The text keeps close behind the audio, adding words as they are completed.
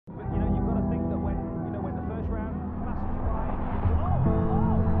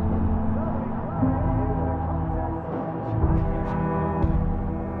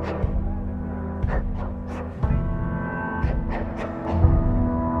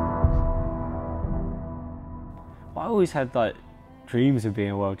always had like dreams of being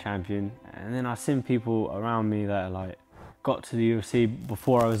a world champion, and then I've seen people around me that are, like, got to the UFC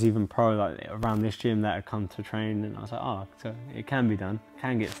before I was even pro, like around this gym, that had come to train, and I was like, oh, so it can be done,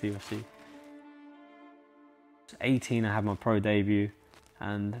 can get to the UFC. 18, I had my pro debut,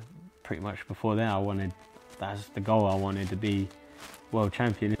 and pretty much before then that's the goal, I wanted to be world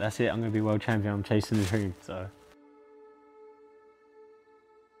champion. That's it, I'm going to be world champion, I'm chasing the dream. So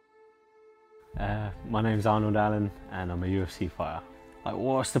my name's Arnold, and I'm a UFC fighter. Like,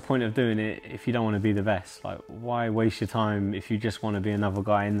 what's the point of doing it if you don't want to be the best? Like, why waste your time if you just want to be another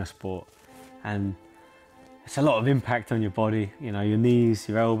guy in the sport? And it's a lot of impact on your body, you know, your knees,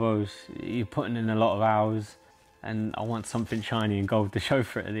 your elbows, you're putting in a lot of hours, and I want something shiny and gold to show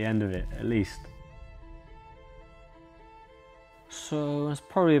for it at the end of it, at least. So I was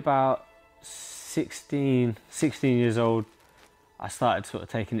probably about 16 years old. I started sort of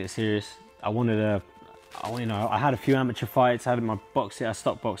taking it serious. I had a few amateur fights. I had my boxing. I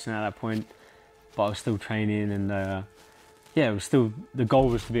stopped boxing at that point, but I was still training, and yeah, it was still, the goal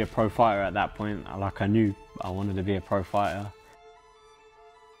was to be a pro fighter at that point. Like, I knew I wanted to be a pro fighter.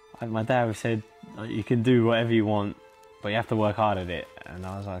 My dad said, you can do whatever you want, but you have to work hard at it. And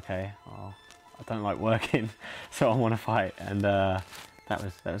I was like, okay, well, I don't like working, so I want to fight. And that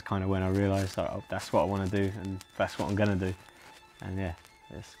was kind of when I realised, oh, that's what I want to do, and that's what I'm gonna do. And yeah,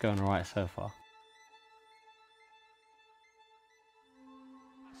 it's going all right so far.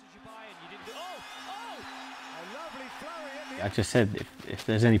 I just said, if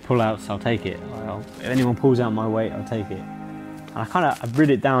there's any pull-outs, I'll take it. If anyone pulls out my weight, I'll take it. And I've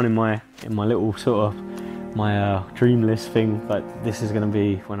written it down in my little sort of my dream list thing. Like, this is going to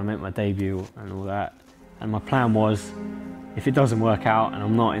be when I make my debut and all that. And my plan was, if it doesn't work out and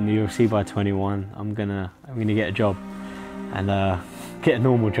I'm not in the UFC by 21, I'm gonna get a job and get a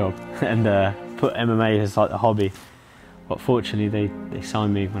normal job and put MMA as like a hobby. But fortunately, they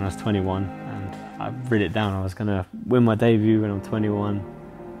signed me when I was 21. I've written it down. I was gonna win my debut when I'm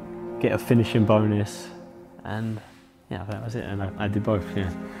 21, get a finishing bonus, and yeah, that was it. And I did both.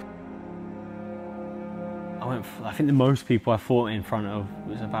 Yeah. I think the most people I fought in front of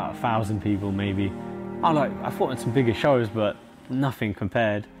was about 1,000 people, maybe. I fought in some bigger shows, but nothing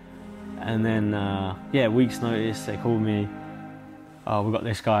compared. And then yeah, week's notice, they called me. Oh, we've got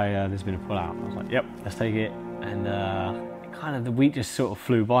this guy. There's been a pull-out. I was like, yep, let's take it. And kind of the week just sort of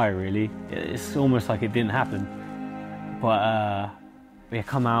flew by, really. It's almost like it didn't happen. But we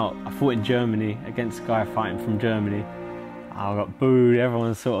come out, I fought in Germany against a guy fighting from Germany. I got booed,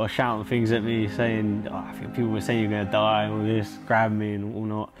 everyone's sort of shouting things at me, saying, oh, I think people were saying you're gonna die and all this, grabbing me and all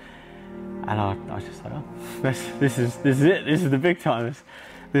not. And I was just like, oh, this is it, this is the big time.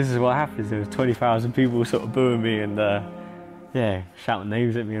 This is what happens. There was 20,000 people sort of booing me and yeah, shouting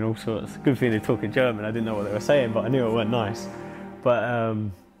names at me and all sorts. Good thing they talk in German. I didn't know what they were saying, but I knew it weren't nice. But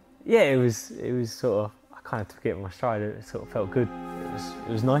yeah, it was sort of, I kind of took it in my stride. It sort of felt good. It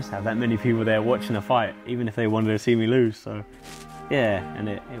was nice to have that many people there watching a fight, even if they wanted to see me lose. So yeah, and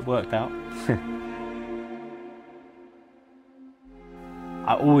it worked out.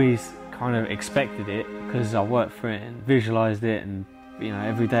 I always kind of expected it because I worked for it and visualized it, and you know,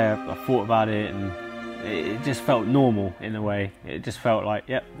 every day I thought about it, and it just felt normal in a way. It just felt like,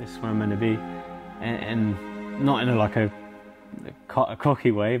 yep, this is where I'm meant to be, and not in a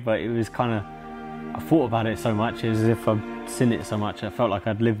cocky way, but it was kind of, I thought about it so much as if I've seen it so much. I felt like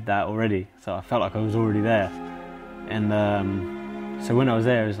I'd lived that already, so I felt like I was already there. And so when I was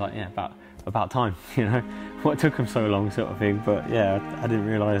there, it was like, yeah, about time, you know, what took them so long, sort of thing. But yeah, I didn't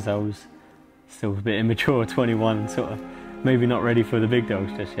realise I was still a bit immature, 21, sort of maybe not ready for the big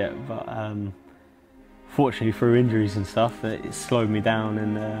dogs just yet. But fortunately, through injuries and stuff, it slowed me down,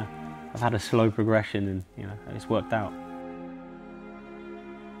 and I've had a slow progression, and you know, it's worked out.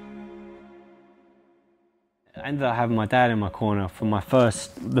 I ended up having my dad in my corner for the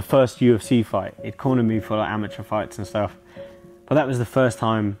first UFC fight. He'd cornered me for like amateur fights and stuff, but that was the first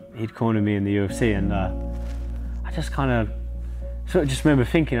time he'd cornered me in the UFC, and I just kind of sort of just remember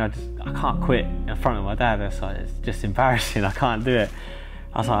thinking, I can't quit in front of my dad. It's just embarrassing. I can't do it.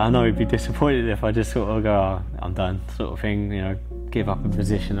 I was like, I know he'd be disappointed if I just sort of go, oh, I'm done, sort of thing, you know, give up a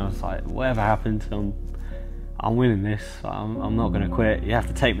position. I was like, whatever happens, I'm winning this. I'm not going to quit. You have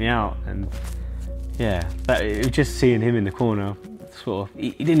to take me out. And yeah, it was just seeing him in the corner, sort of,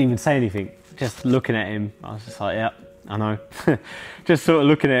 he didn't even say anything, just looking at him, I was just like, yeah, I know. Just sort of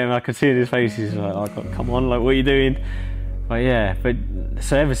looking at him, I could see in his face, he's like, oh, come on, like, what are you doing? But yeah,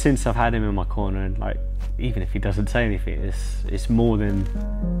 so ever since I've had him in my corner, and like, even if he doesn't say anything, it's more than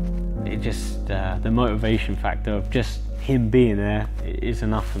it. Just the motivation factor of just him being there is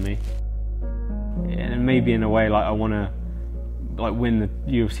enough for me. and maybe in a way like I want to like win the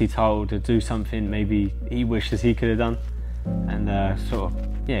UFC title to do something maybe he wishes he could have done, and sort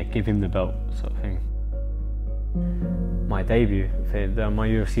of give him the belt sort of thing. My debut, my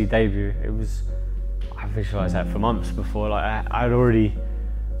UFC debut, I visualised that for months before. Like I'd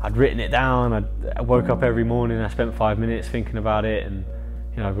written it down. I woke up every morning. I spent 5 minutes thinking about it, and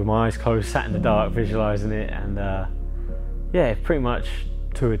with my eyes closed, sat in the dark, visualising it, and pretty much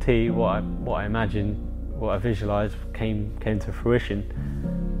to a T, what I imagined, what I visualised came to fruition.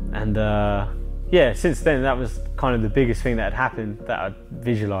 And since then, that was kind of the biggest thing that had happened that I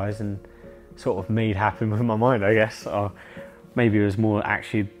visualised and sort of made happen with my mind, I guess. Or maybe it was more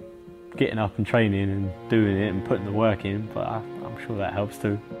actually getting up and training and doing it and putting the work in, but I'm sure that helps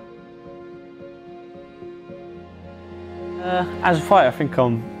too. As a fighter, I think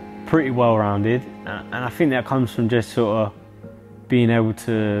I'm pretty well-rounded, and I think that comes from just sort of being able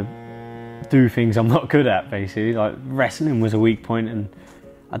to do things I'm not good at, basically. Like wrestling was a weak point, and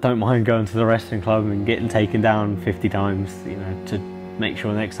I don't mind going to the wrestling club and getting taken down 50 times, to make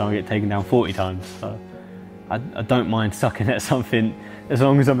sure next time I get taken down 40 times. So I don't mind sucking at something as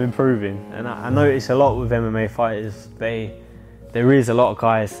long as I'm improving. And I notice a lot with MMA fighters, there is a lot of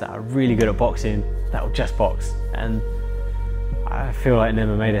guys that are really good at boxing that will just box. And I feel like in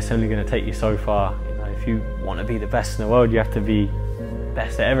MMA that's only going to take you so far. If you want to be the best in the world, you have to be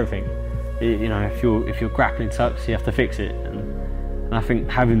best at everything. If your grappling sucks, you have to fix it. And I think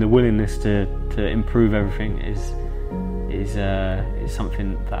having the willingness to improve everything is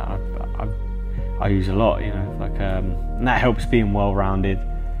something that I use a lot. And that helps being well-rounded.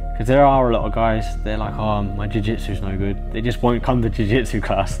 Because there are a lot of guys, they're like, oh, my jiu-jitsu's no good. They just won't come to jiu-jitsu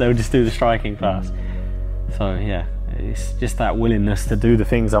class. They'll just do the striking class. So yeah, it's just that willingness to do the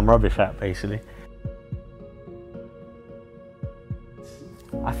things I'm rubbish at, basically.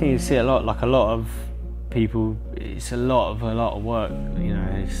 I think you see a lot of people, it's a lot of work,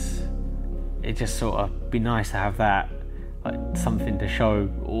 it just sort of be nice to have that, like something to show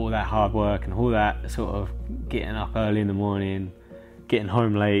all that hard work and all that sort of getting up early in the morning, getting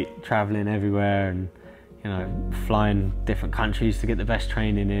home late, travelling everywhere, and flying different countries to get the best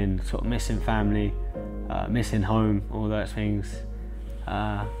training in, sort of missing family, missing home, all those things.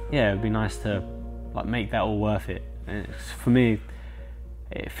 It'd be nice to like make that all worth it. For me,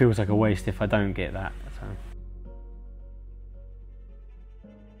 it feels like a waste if I don't get that. So.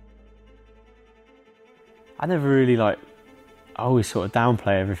 I never really I always sort of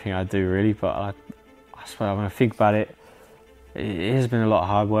downplay everything I do really, but I suppose when I think about it, it has been a lot of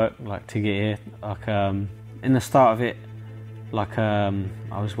hard work to get here. In the start of it,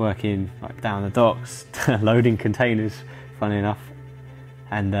 I was working down the docks, loading containers, funny enough,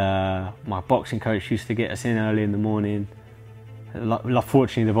 and my boxing coach used to get us in early in the morning.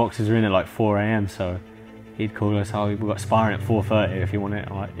 Fortunately, the boxes are in at 4 AM, so he'd call us, oh, we've got sparring at 4:30 if you want it.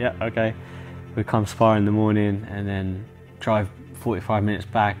 I'm like, yeah, okay. We'd come spar in the morning and then drive 45 minutes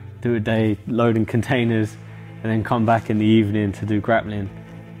back, do a day loading containers, and then come back in the evening to do grappling.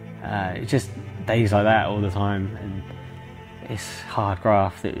 It's just days like that all the time, and it's hard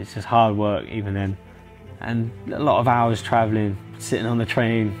graft, it's just hard work even then. And a lot of hours travelling, sitting on the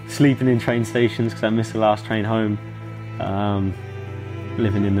train, sleeping in train stations because I missed the last train home.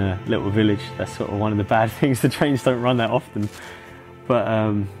 Living in a little village, that's sort of one of the bad things. The trains don't run that often. But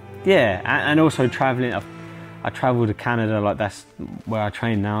and also travelling. I travelled to Canada, that's where I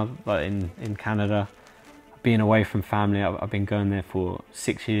train now, in Canada. Being away from family, I've been going there for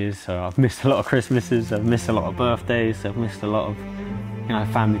 6 years, so I've missed a lot of Christmases, I've missed a lot of birthdays, I've missed a lot of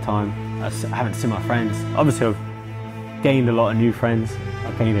family time. I haven't seen my friends. Obviously I've gained a lot of new friends.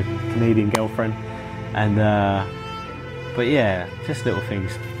 I've gained a Canadian girlfriend, and but yeah, just little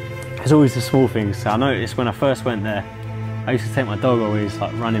things. There's always the small things. So I noticed when I first went there, I used to take my dog always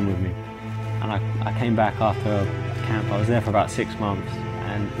running with me, and I came back after a camp. I was there for about 6 months,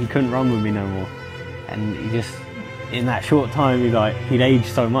 and he couldn't run with me no more. And he just, in that short time, he'd aged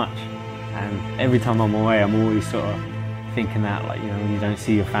so much. And every time I'm away, I'm always sort of thinking that, when you don't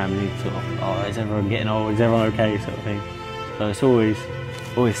see your family, sort of, oh, is everyone getting old? Is everyone okay? Sort of thing. So it's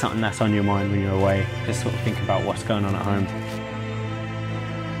always something that's on your mind when you're away. Just sort of think about what's going on at home.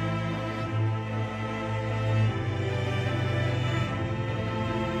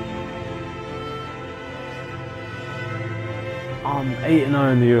 I'm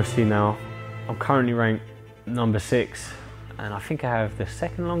 8-0 in the UFC now. I'm currently ranked number 6, and I think I have the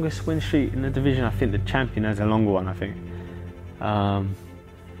second longest win streak in the division. I think the champion has a longer one, I think. I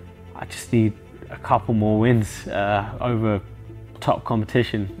just need a couple more wins over top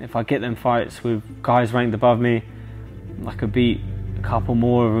competition. If I get them fights with guys ranked above me, I could beat a couple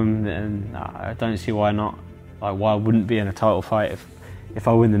more of them, then I don't see why not. Like, why I wouldn't be in a title fight if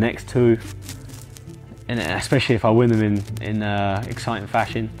I win the next two, and especially if I win them in exciting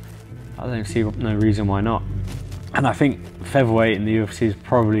fashion. I don't see no reason why not. And I think featherweight in the UFC is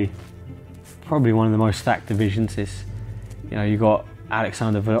probably one of the most stacked divisions. You got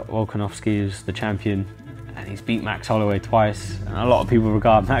Alexander Volkanovski, who's the champion, and he's beat Max Holloway twice. And a lot of people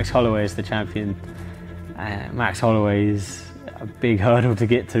regard Max Holloway as the champion. Max Holloway is a big hurdle to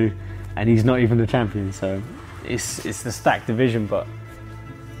get to, and he's not even the champion. So it's the stacked division, but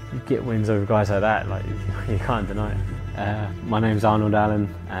you get wins over guys like that, like you can't deny it. My name's Arnold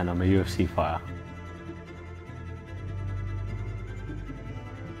Allen, and I'm a UFC fighter.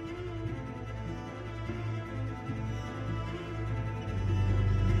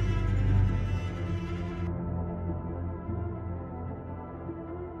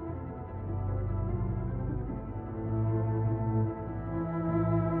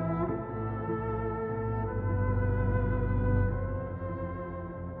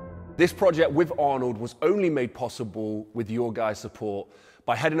 This project with Arnold was only made possible with your guys' support.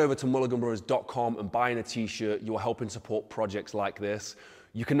 By heading over to mulliganbrothers.com and buying a t-shirt, you're helping support projects like this.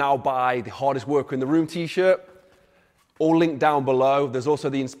 You can now buy the Hardest Worker in the Room t-shirt, all linked down below. There's also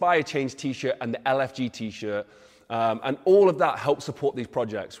the Inspire Change t-shirt and the LFG t-shirt. And all of that helps support these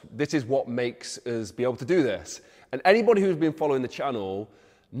projects. This is what makes us be able to do this. And anybody who's been following the channel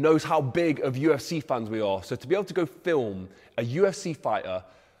knows how big of UFC fans we are. So to be able to go film a UFC fighter,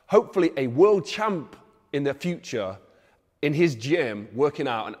 hopefully a world champ in the future, in his gym, working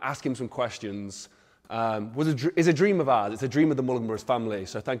out and ask him some questions, is a dream of ours. It's a dream of the Mulligan Brothers family.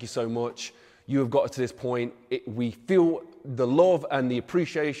 So thank you so much. You have got us to this point. We feel the love and the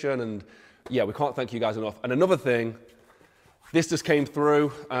appreciation, and yeah, we can't thank you guys enough. And another thing, this just came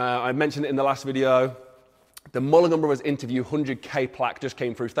through. I mentioned it in the last video. The Mulligan Brothers interview 100K plaque just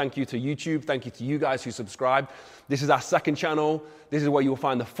came through. Thank you to YouTube. Thank you to you guys who subscribed. This is our second channel. This is where you will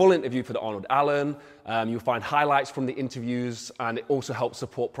find the full interview for the Arnold Allen. You'll find highlights from the interviews, and it also helps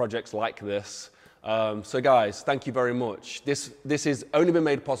support projects like this. So guys, thank you very much. This has only been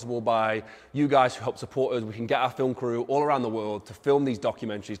made possible by you guys who help support us. We can get our film crew all around the world to film these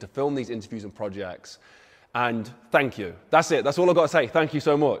documentaries, to film these interviews and projects. And thank you. That's it. That's all I've got to say. Thank you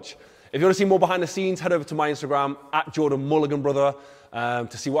so much. If you want to see more behind the scenes, head over to my Instagram, @JordanMulliganBrother,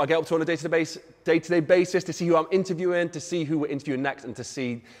 to see what I get up to on a day-to-day basis, to see who I'm interviewing, to see who we're interviewing next, and to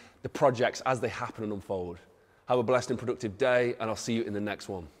see the projects as they happen and unfold. Have a blessed and productive day, and I'll see you in the next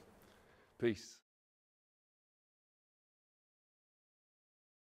one. Peace.